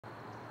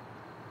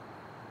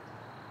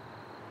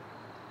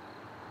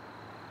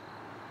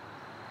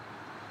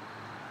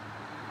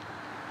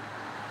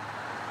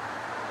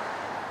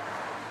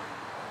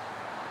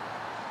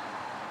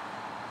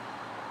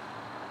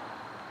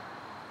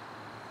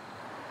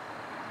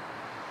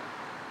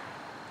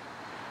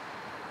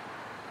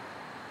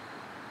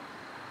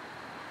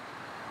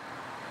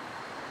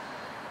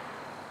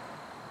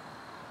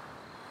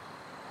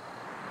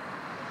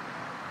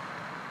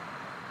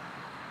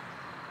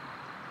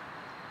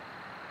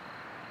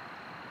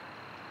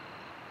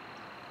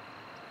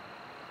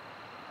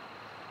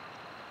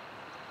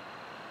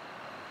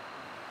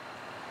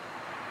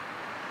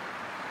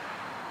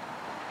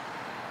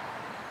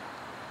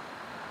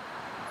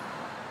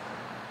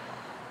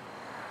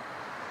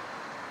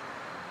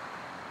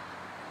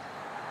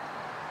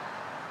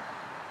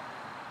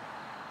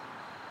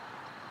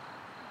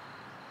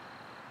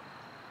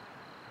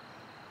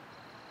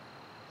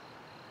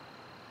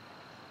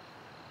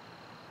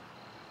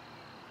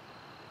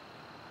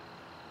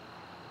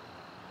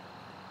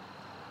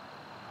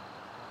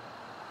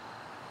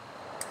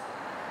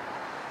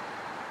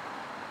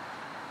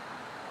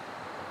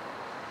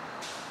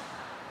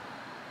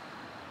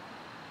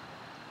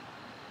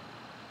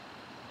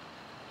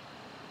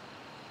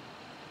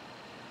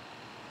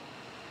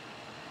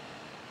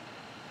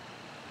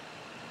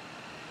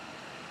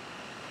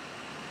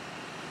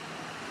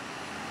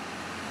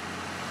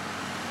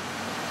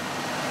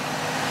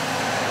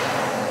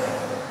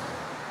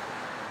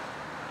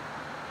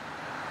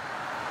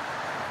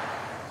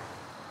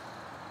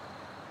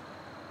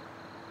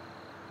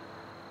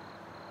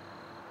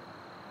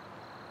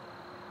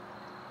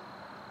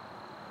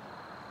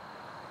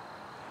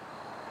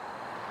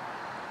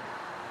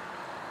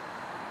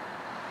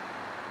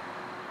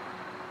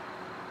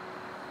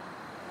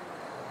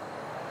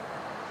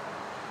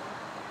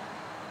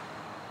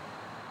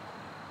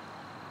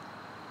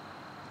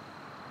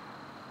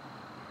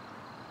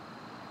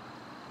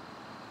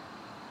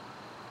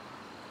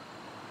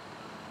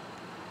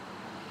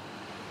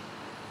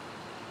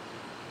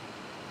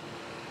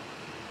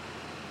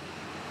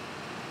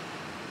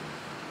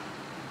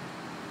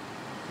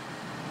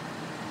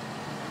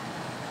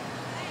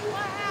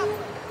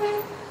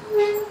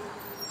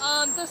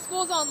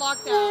school's on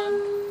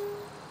lockdown.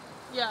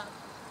 Yeah.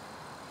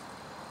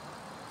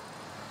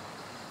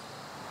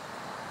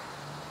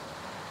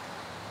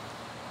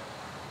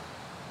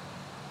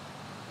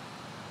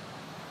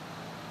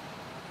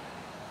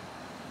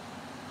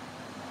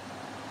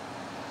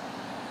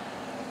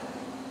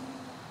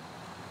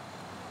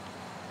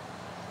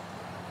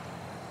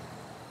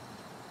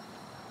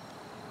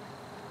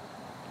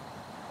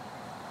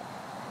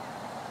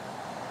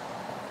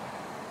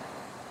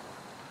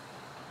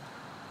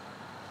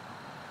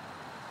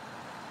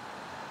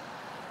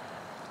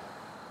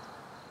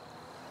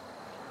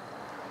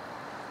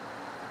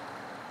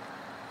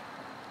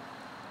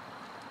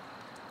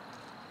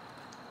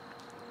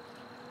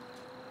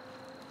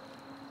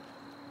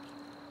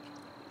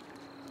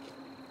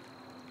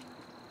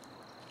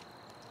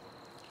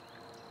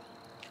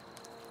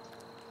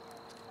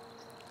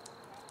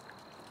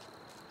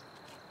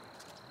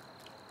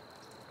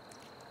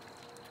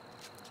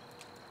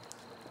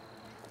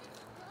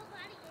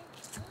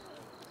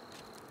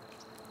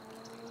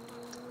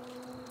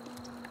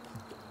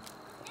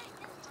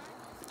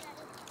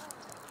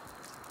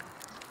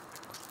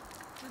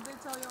 Did they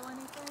tell y'all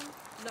anything?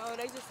 No,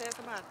 they just said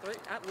somebody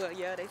threatened. Well,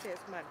 yeah, they said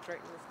somebody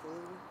threatened the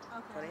school.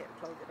 Okay. So they had to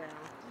close it down.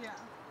 Yeah.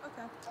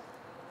 Okay.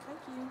 Thank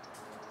you.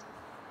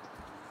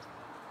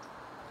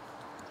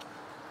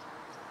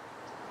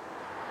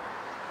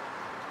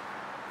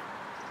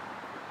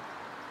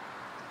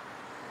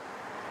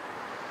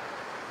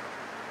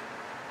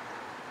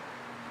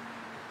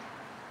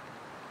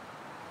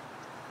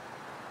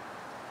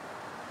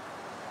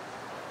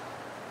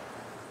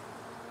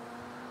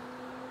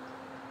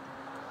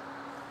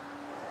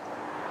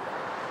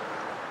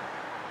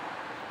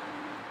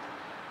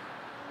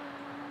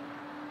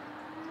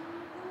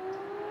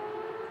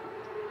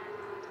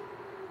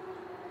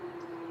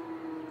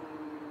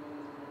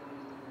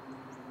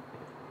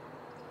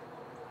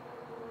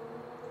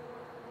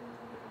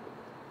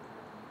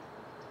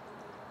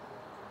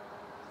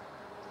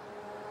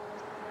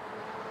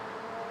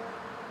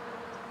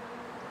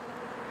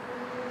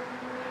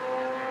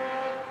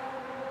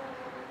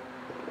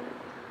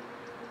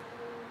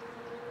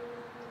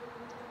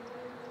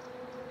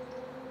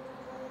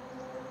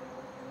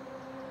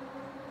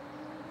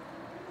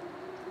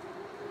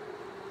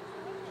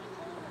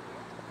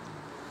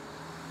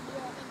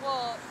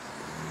 Well,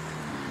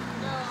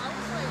 no, I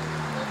was like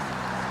close to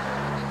the school,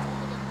 but they told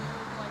me to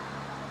move like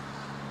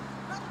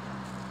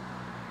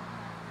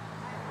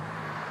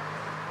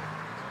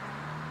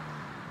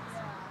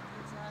yeah,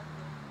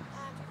 exactly.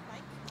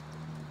 Mike?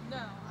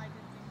 No, I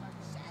didn't think my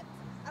phone. Shit.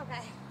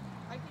 Okay.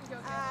 I can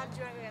go get Do it.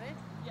 you want to go get it?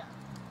 Yeah.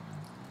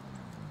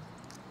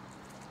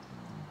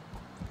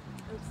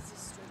 Oh, this is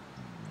straight.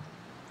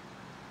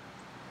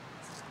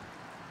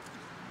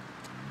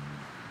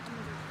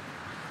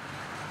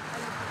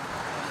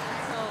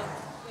 So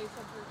they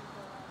said 3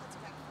 people left. That's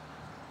okay.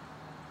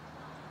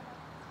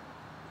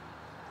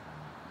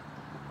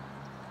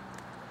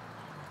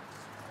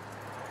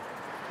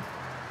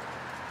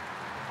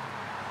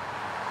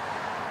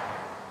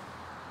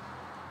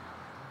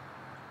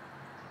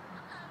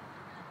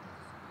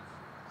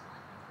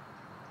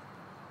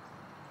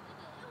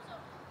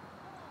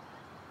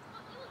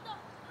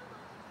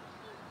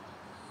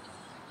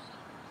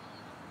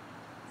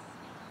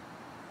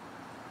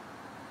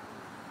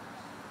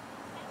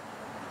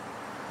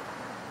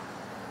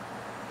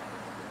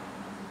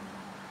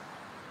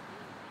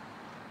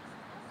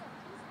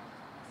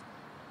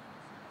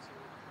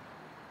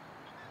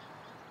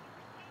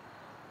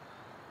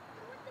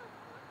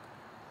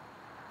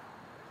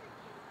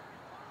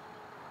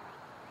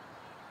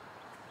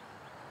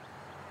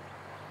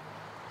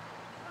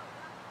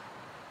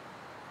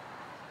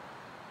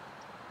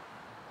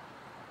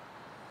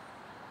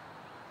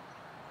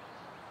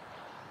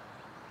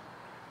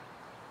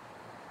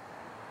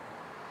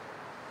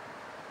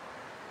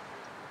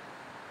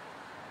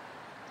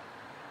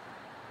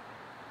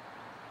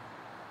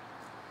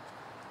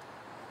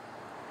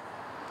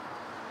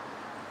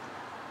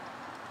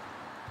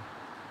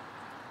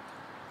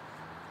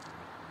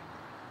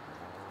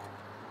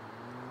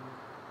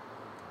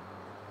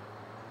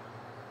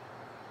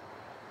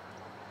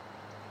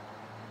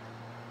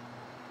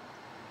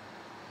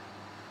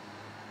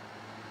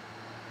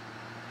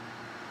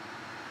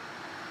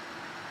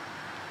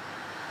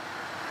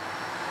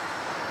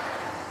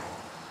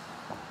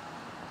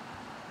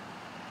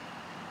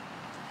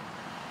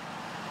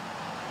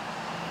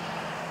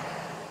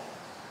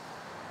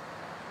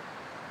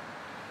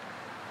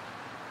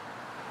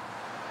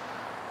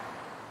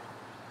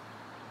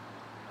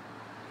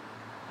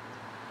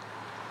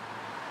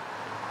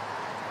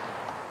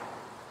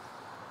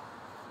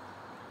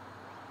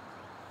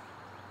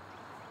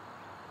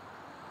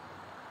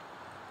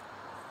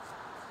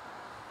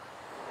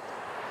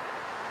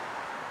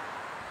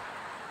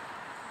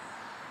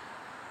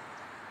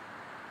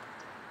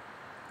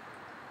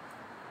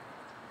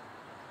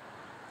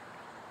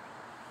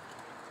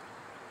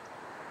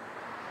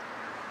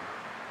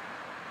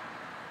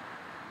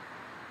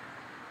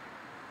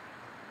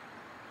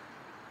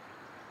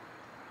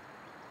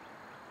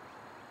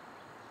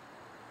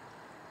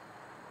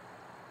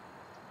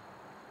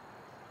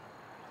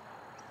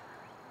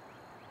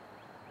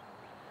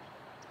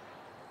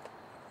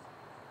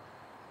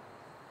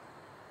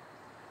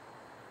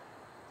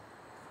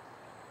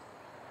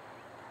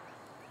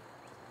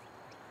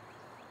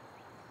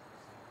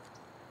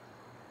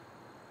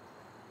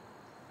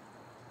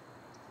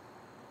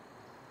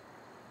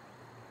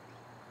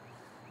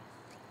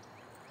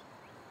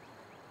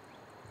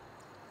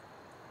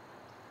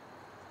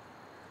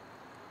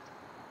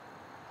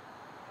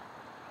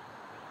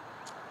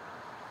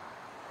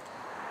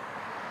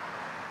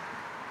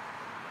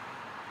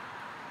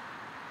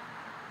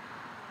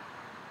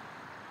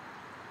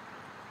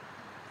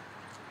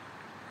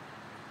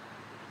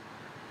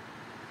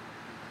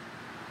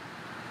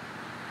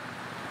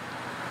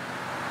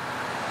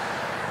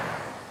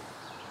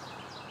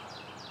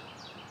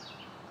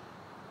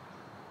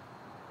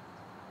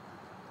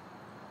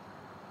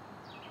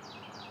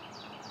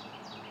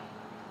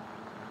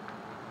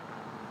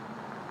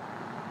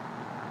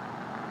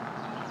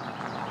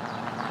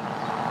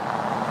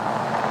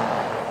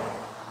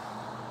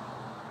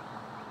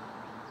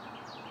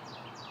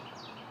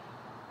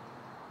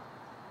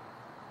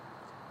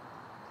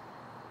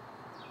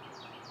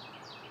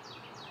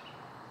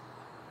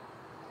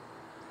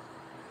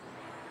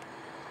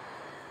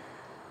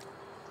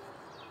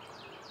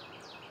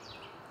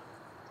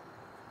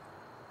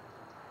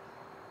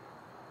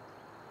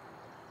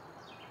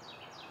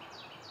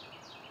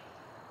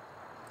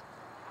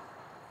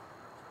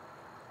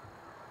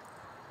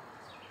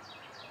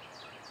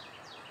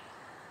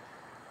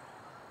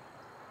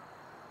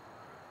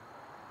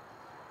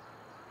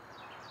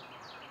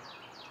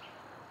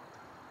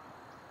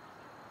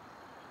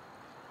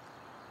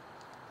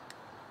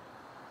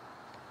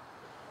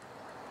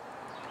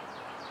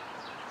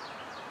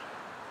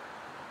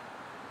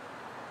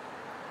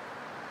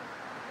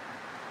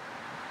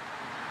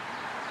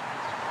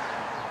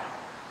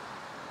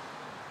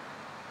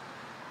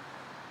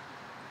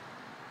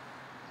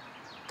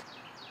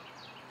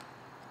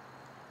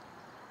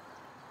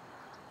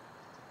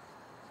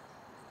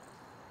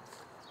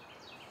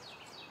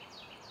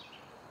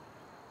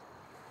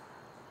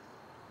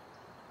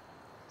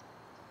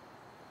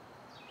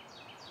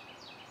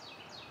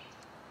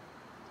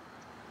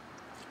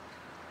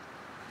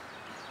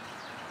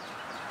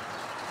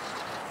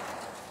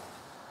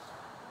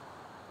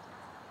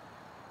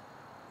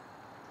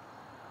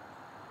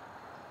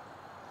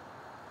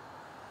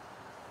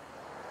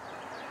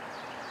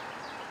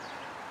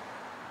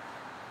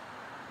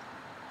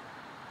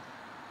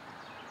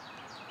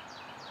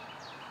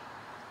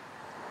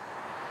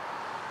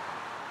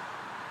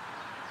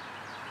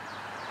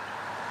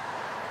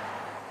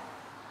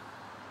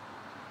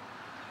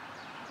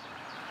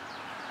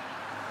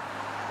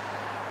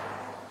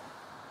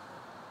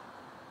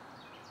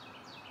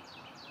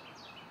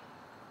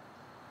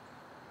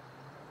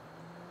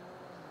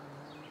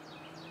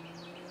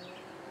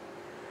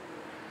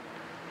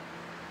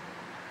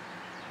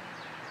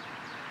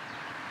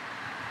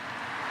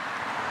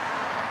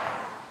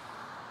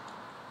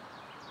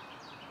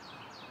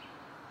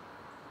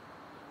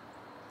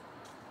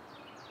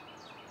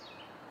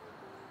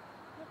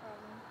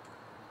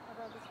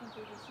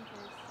 through just in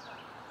case.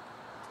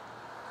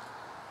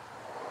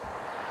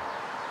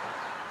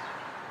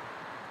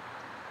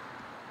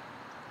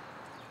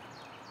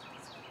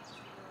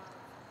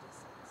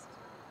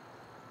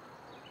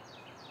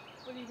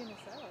 What are you gonna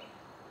sell?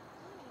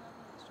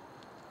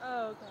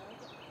 Oh, okay.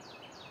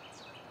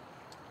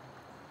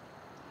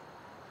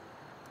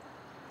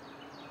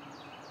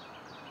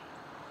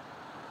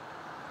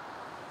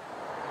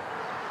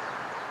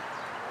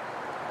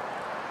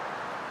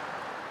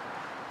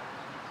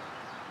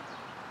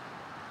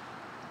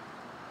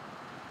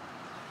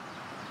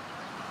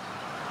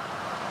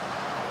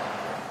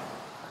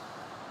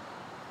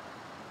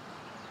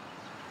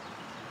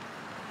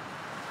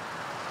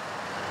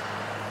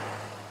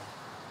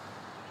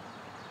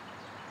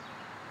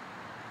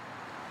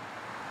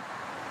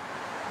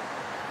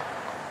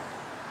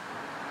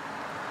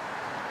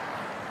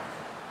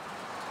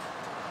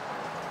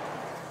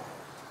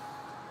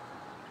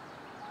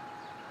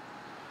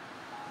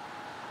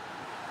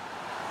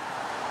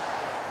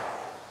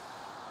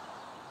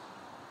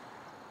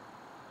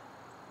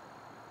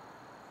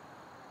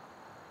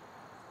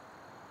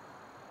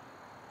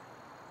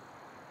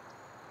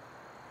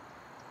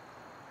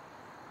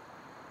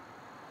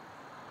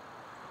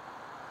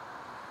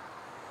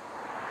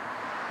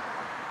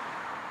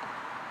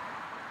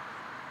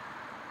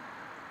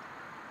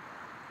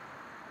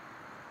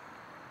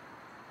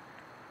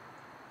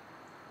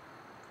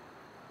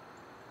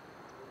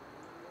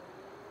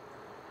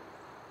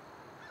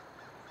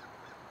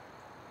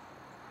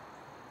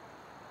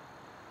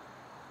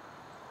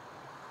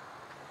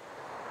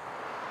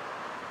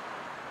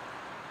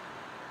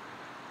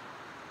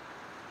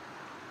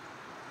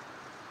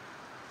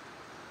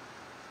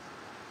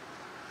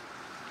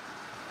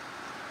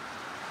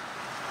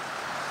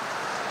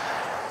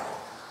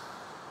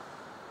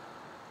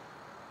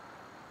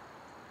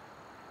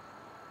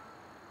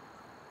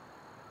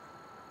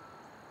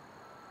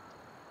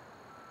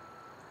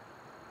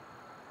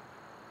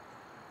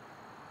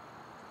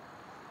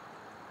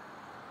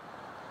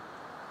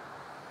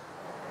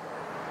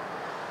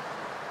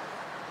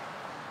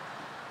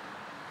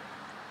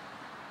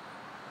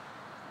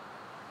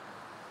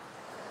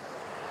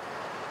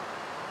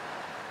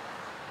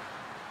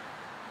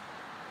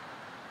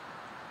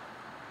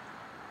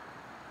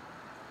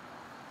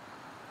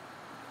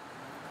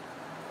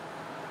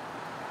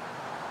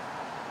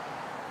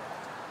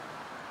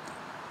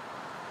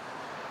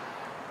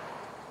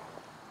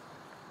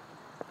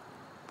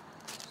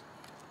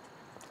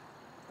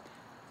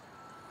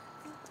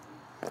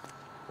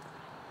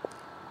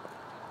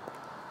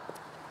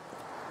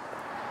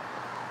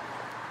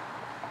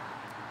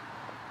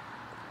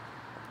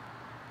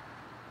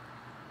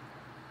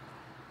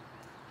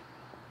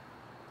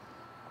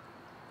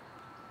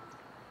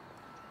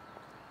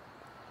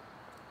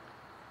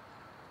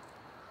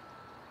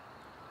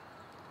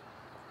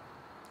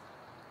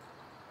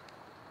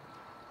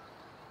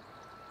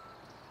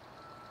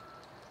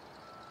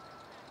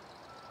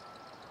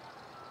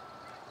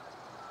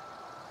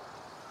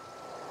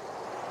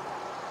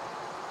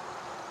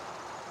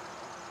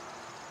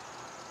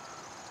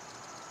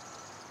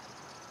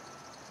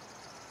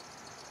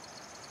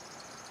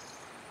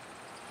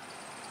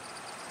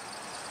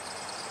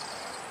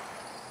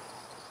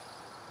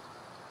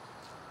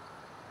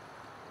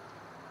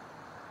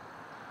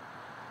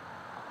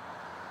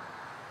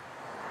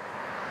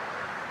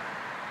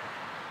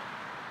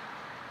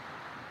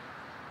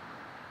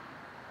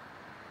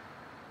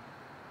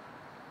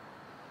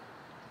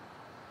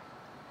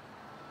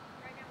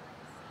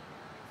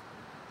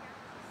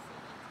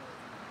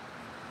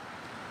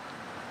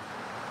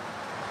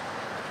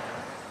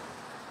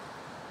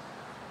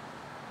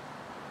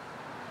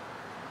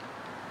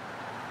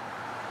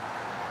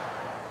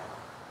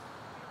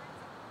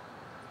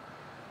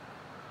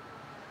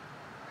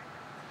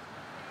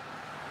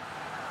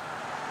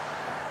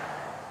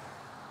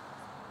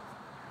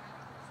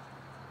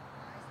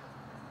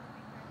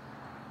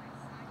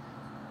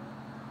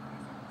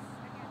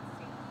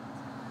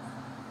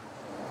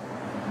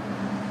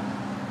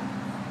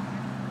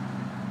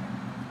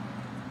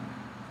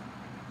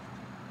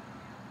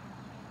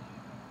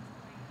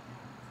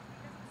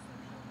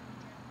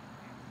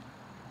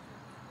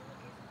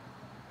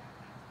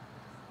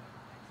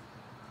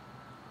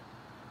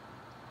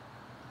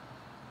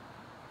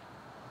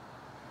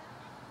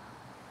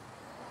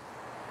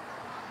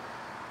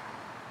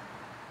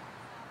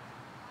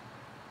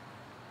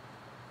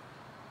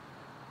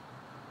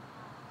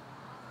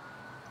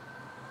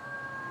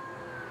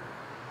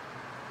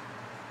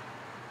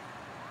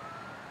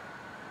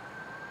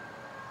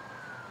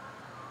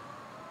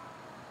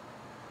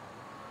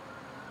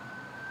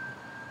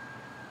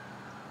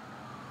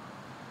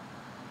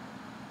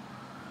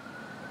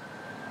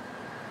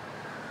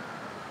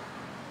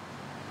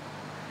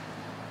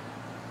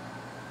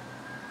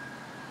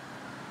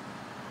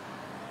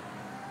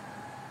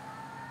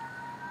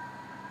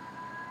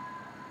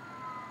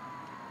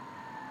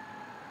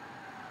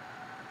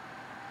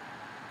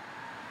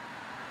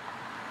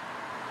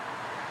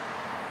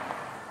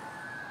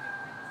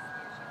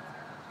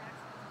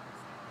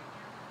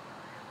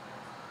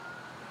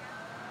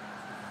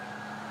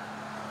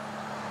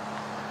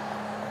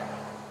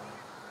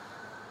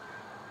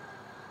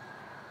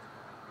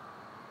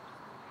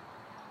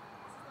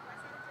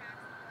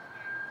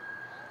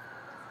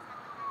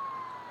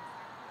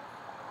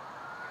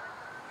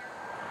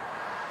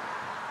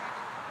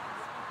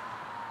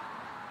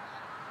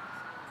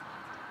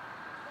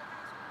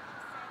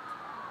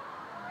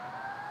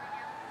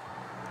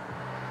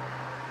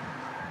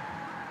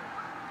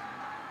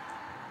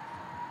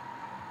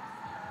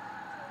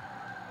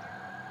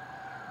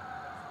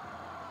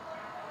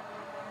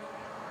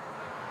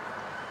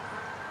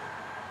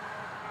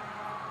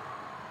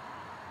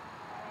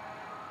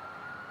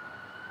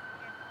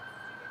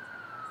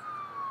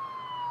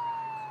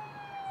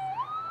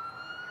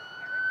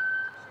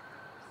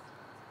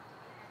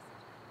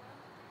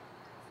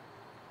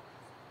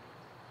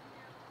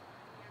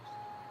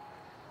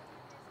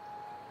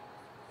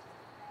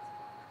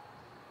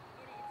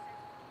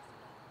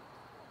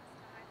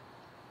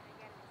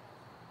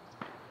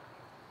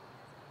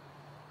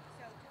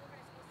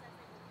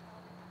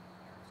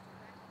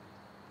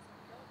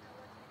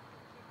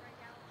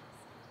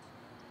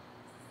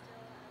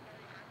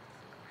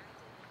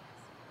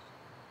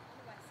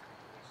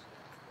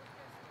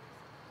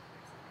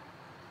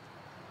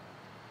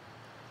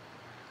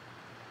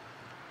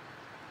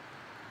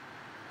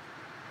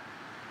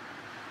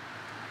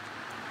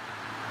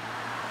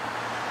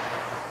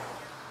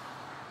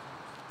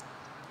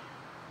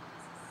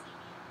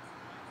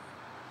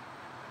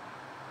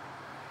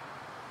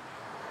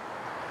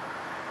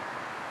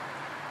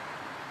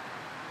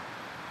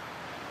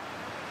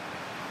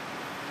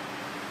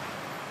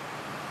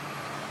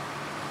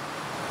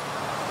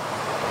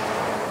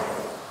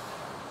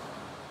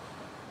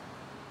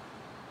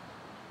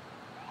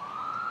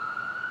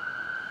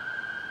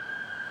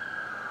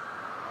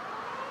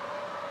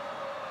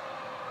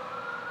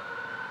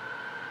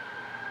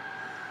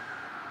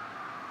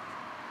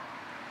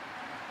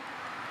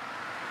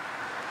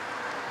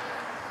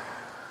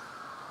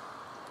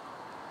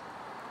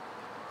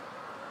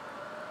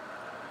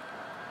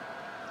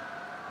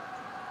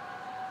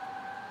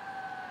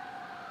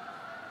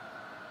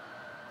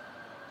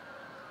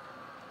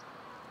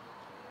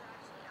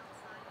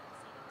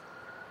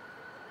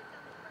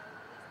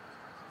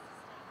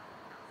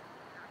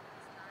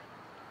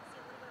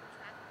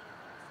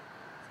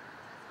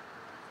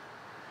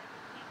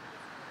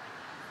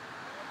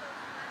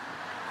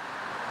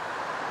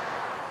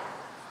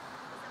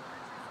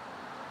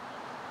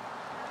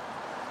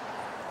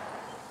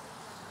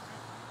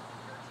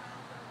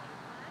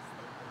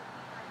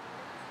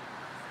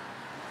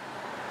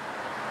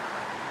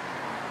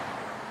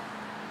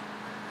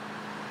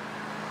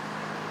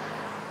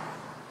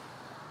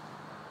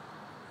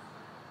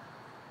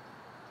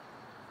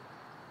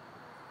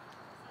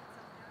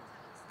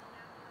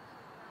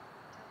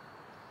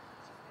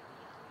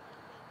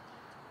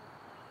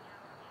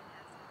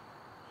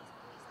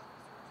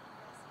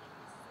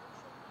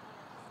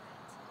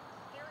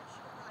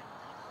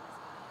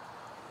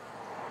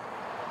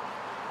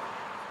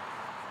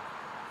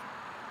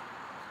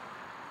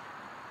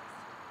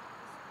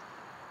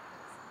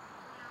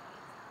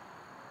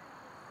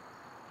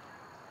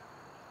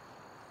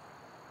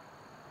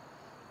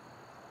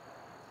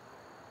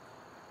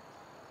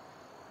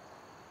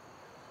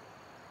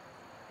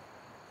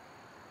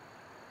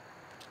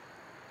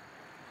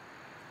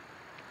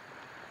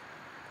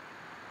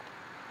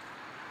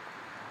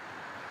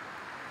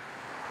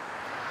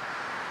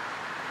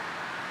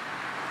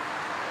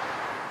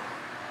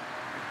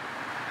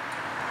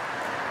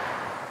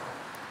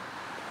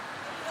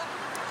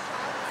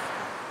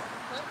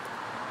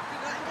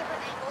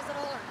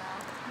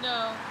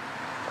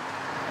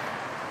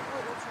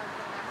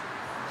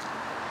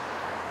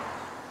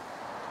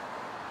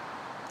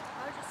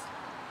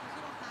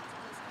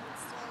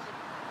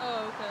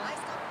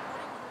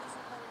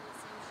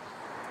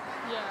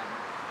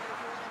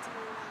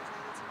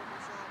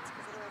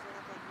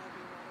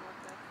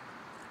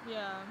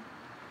 Yeah.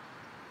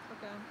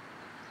 Okay.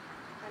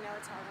 I know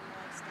it's hard when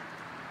you're like stuck in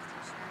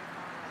stationary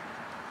phone.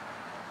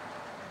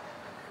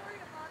 I'm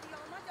worried about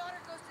y'all. My daughter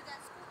goes to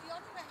that school. Do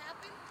y'all know what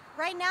happened?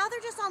 Right now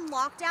they're just on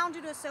lockdown due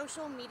to a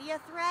social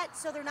media threat,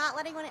 so they're not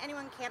letting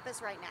anyone on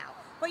campus right now.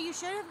 But you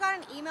should have got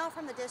an email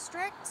from the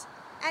district,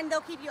 and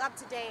they'll keep you up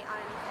to date on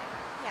anything.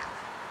 Yeah.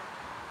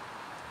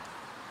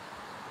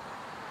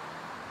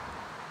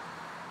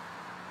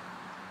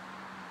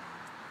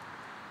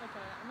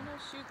 Okay, I'm gonna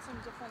shoot some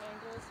different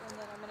angles and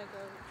then I'm gonna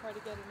go try to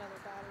get another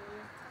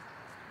battery.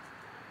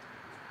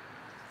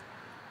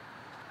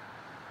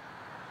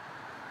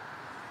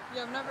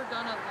 Yeah, I've never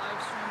done a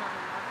live stream on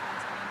a lockdown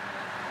time.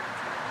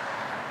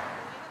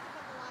 We have to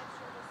put the live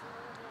stream just in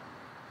order to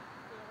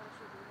be able to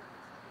shoot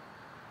videos.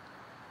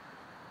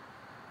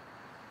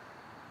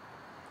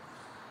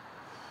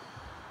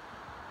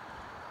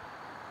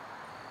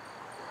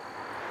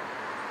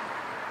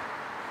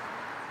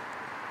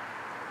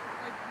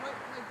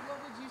 What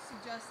would you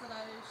suggest that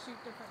I shoot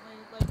differently?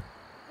 Like,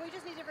 We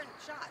just need different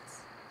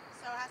shots.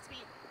 So it has to be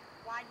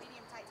wide,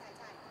 medium, tight, tight,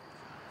 tight.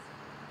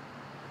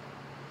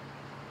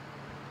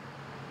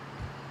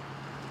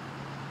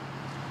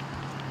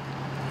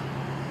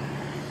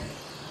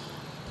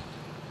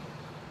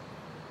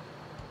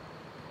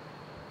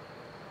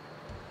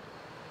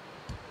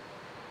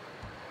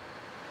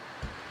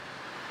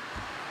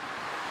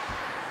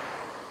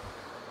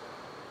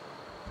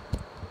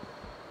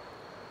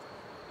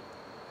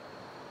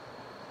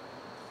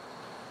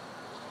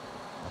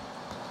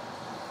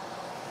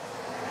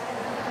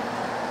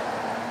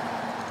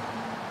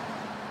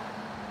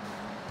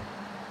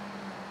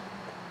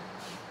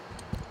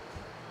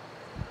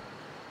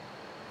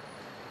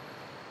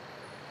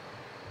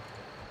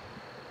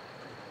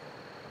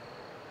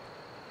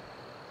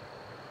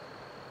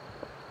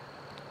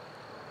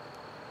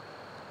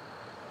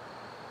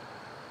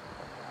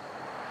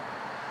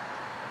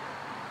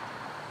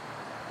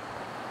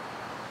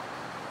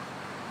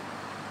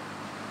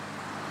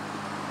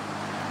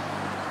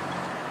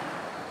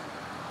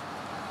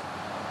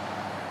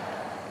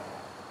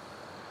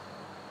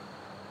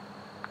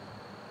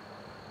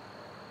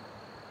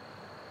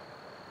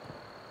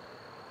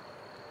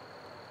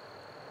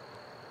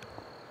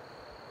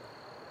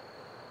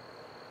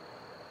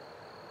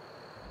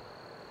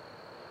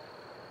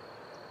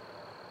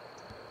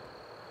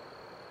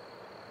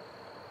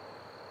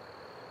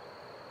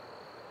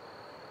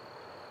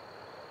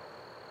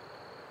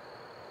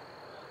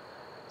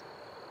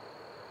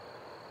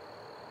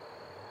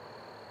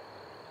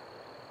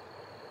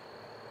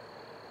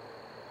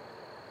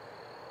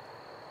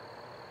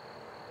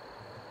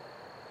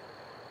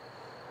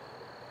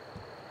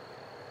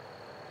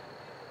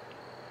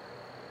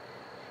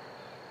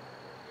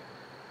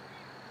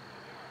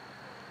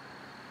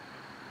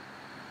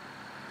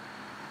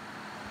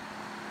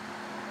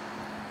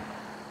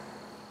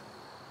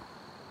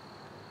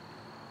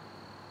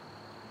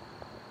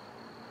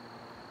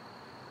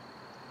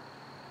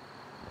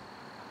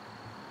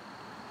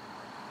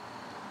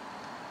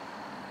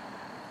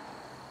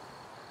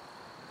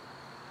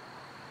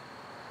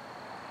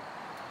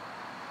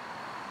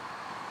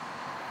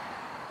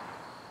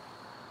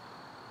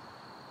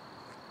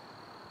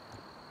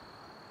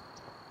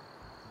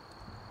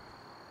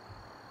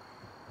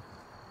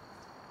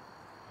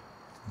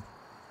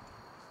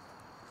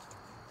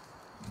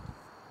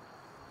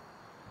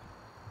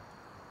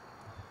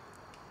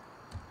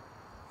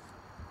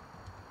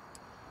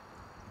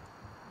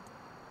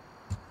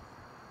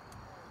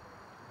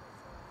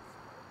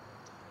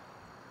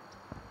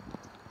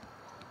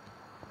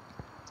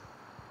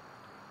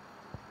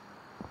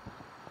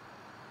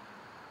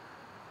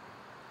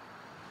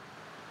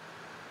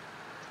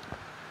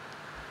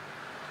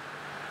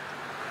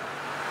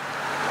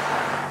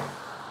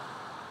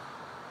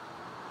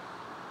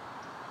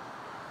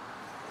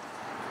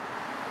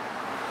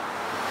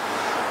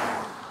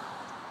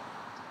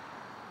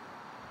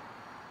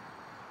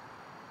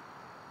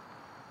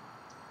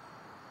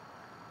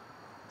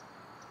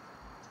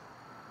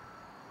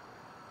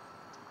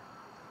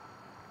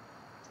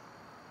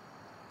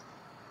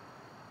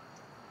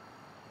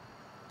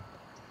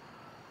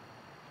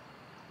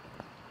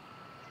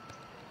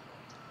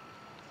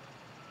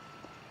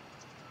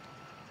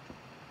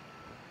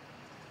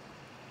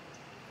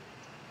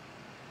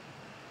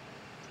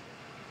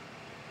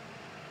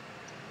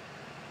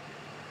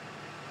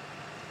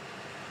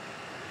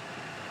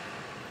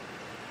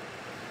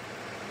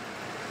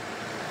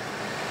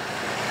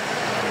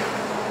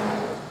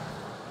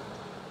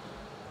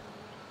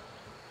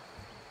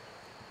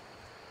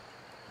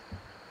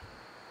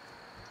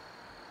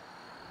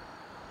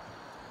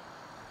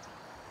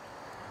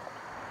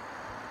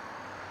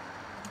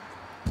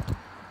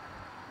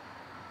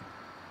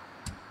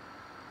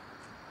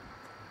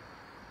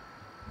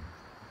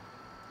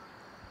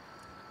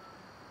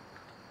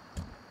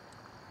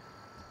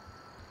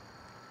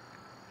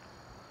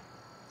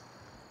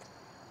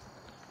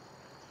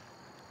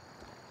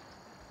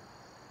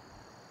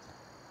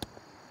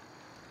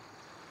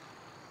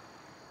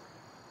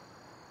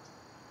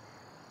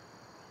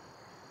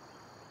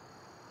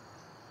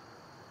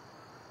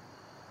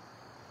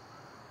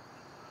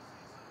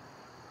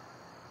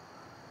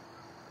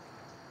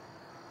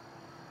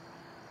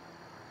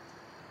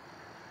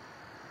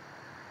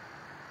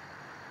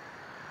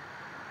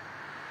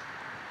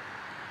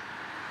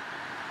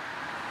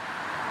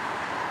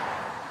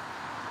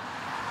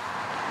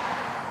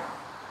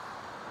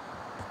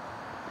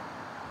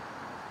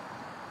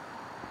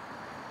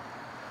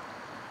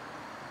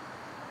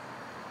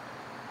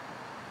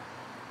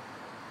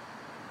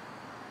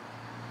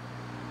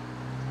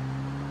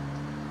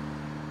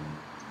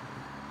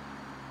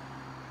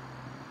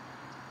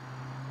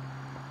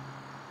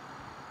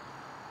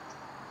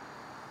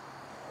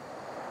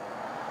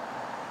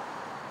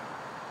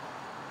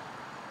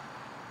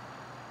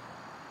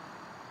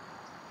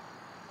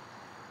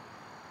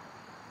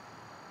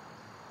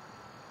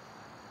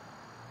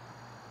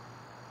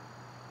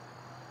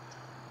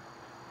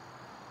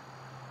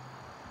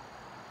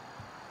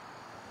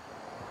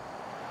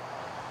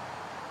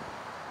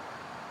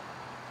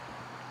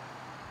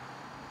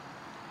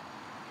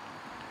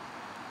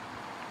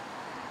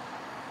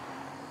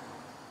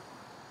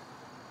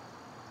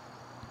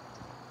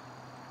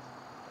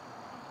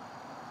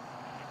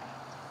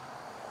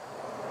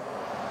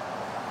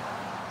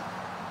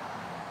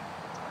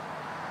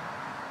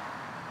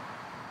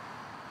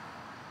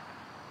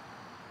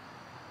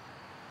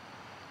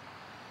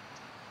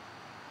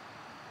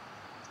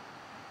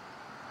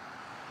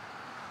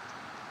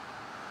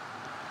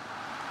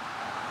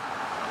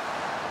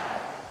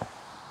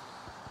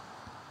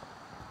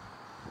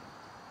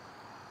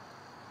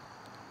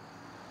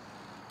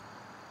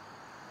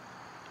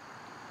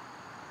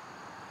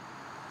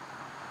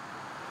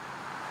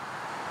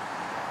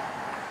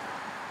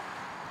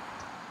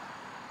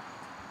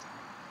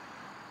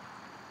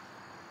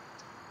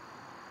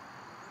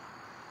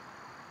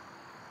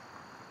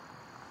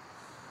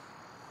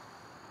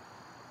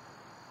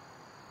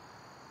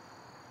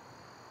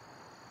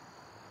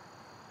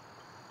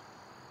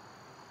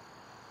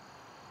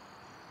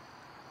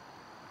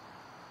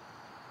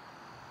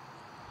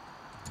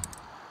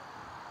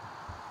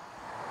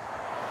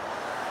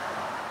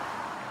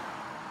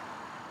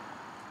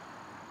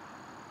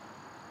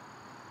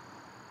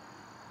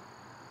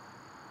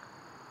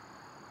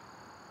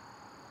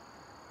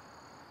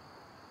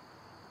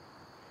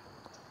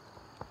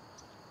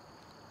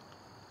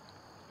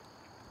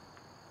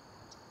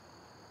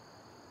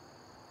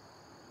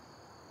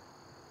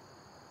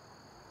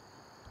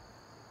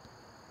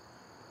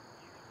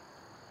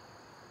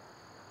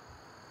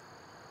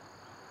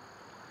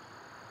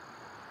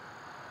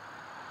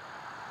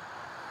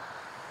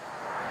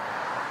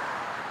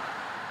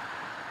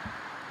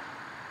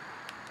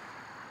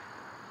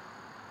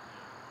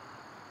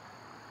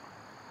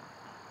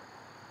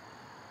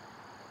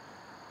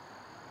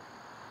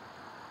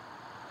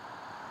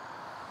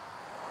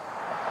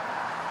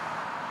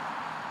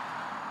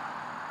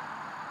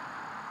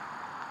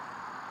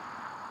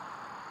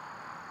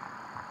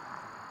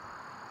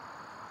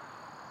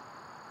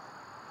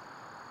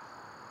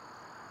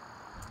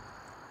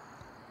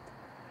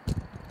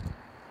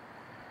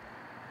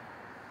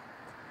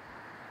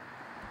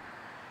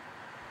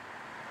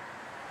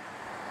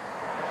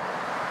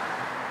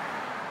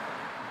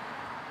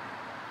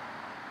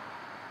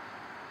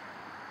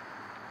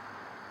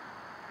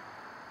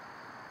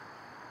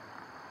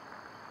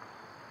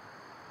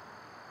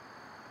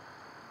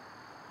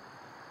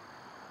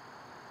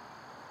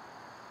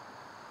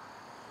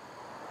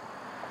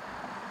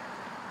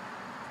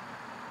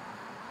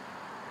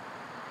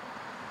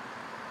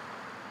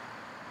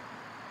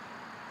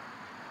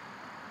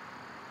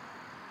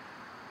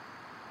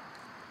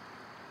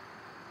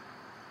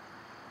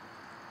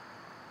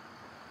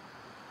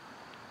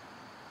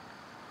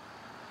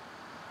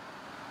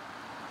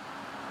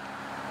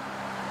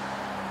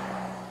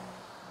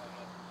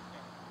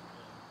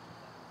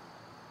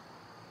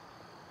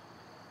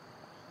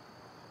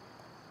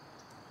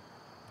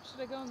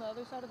 Should I go on the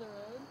other side of the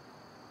road?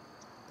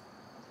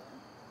 Okay.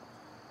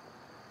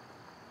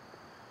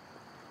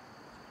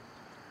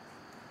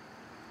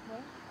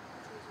 What?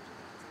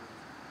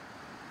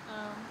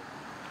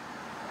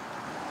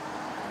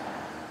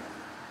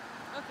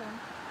 Okay.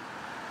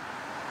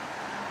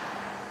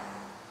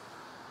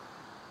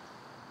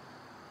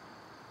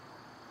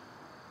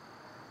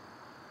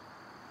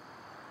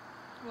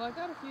 Well, I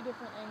got a few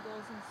different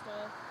angles and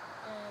stuff,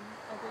 and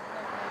I did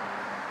like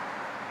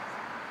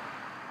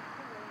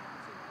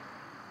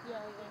yeah,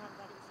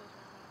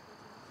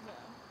 yeah.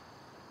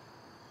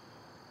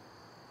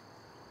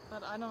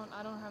 But I don't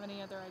have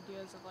any other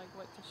ideas of like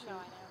what to shoot. No,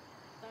 I know.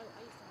 Though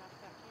I used to have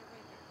that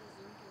camera and the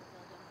zoom through a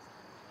building was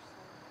kind of just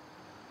so.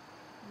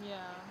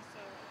 Yeah.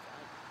 So it's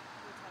like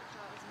the tight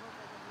shot is more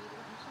like a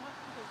medium shot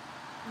because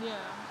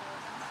Yeah.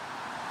 close and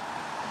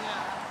stuff.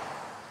 Yeah.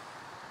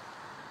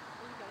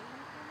 Are you getting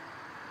any camera?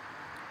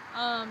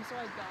 So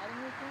I got a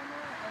new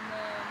camera and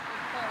then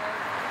it fell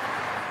over.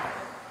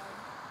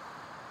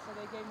 So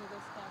they gave me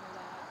this camera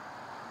back.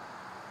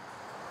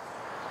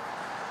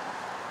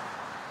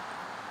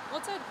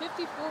 What's at 54% right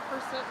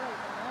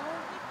now?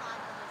 55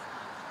 for this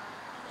live shot.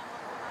 And then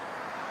what we got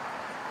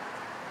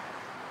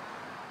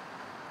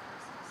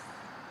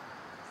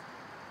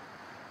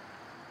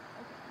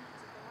Okay.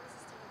 so if they want us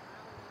to stick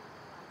around, we can do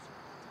a live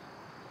shot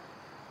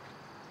that time.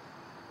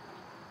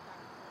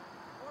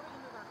 Or we can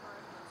move our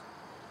cars closer.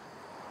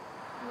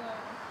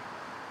 Yeah.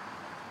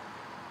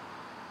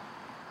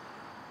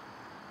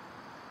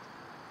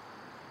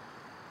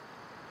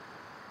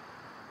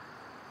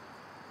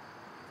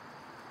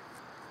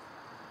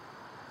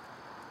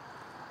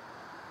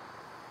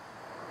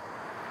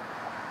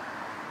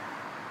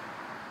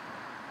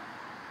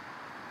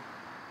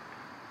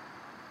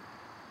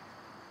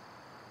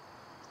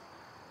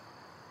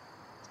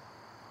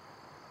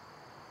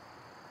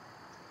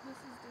 This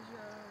is the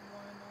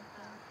 01, I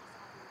think.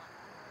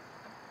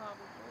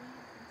 Probably.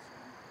 I think so.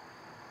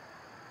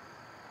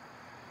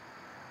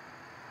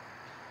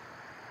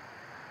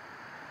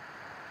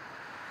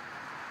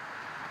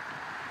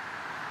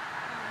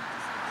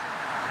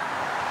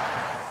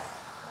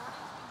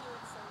 Mornings we do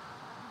it so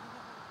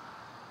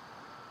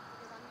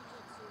because I'm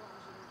usually too on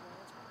June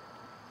Red.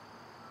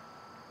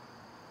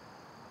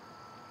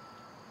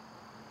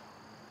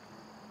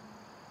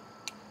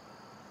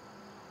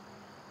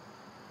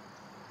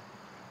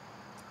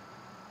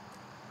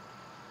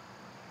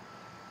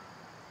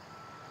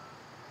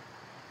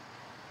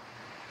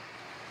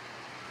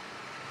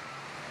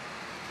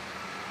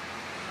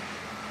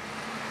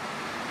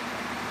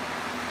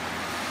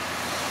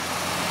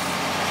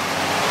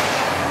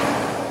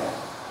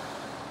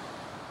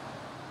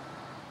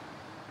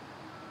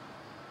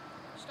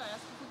 Should I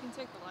ask if we can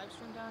take the live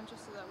stream down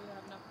just so that we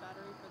have enough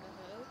battery for the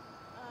hit?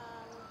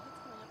 Well, it's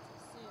coming up too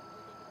soon. Do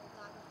you think it'll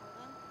die before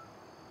then?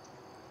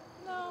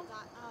 No.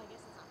 Oh, I guess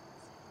it's not that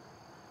soon.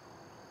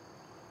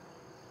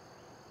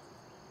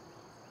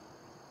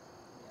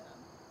 Yeah.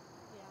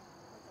 Yeah,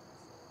 that's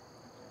almost.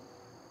 Okay.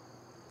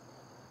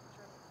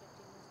 Sure, like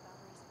 15 minutes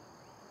batteries.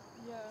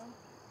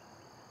 Yeah.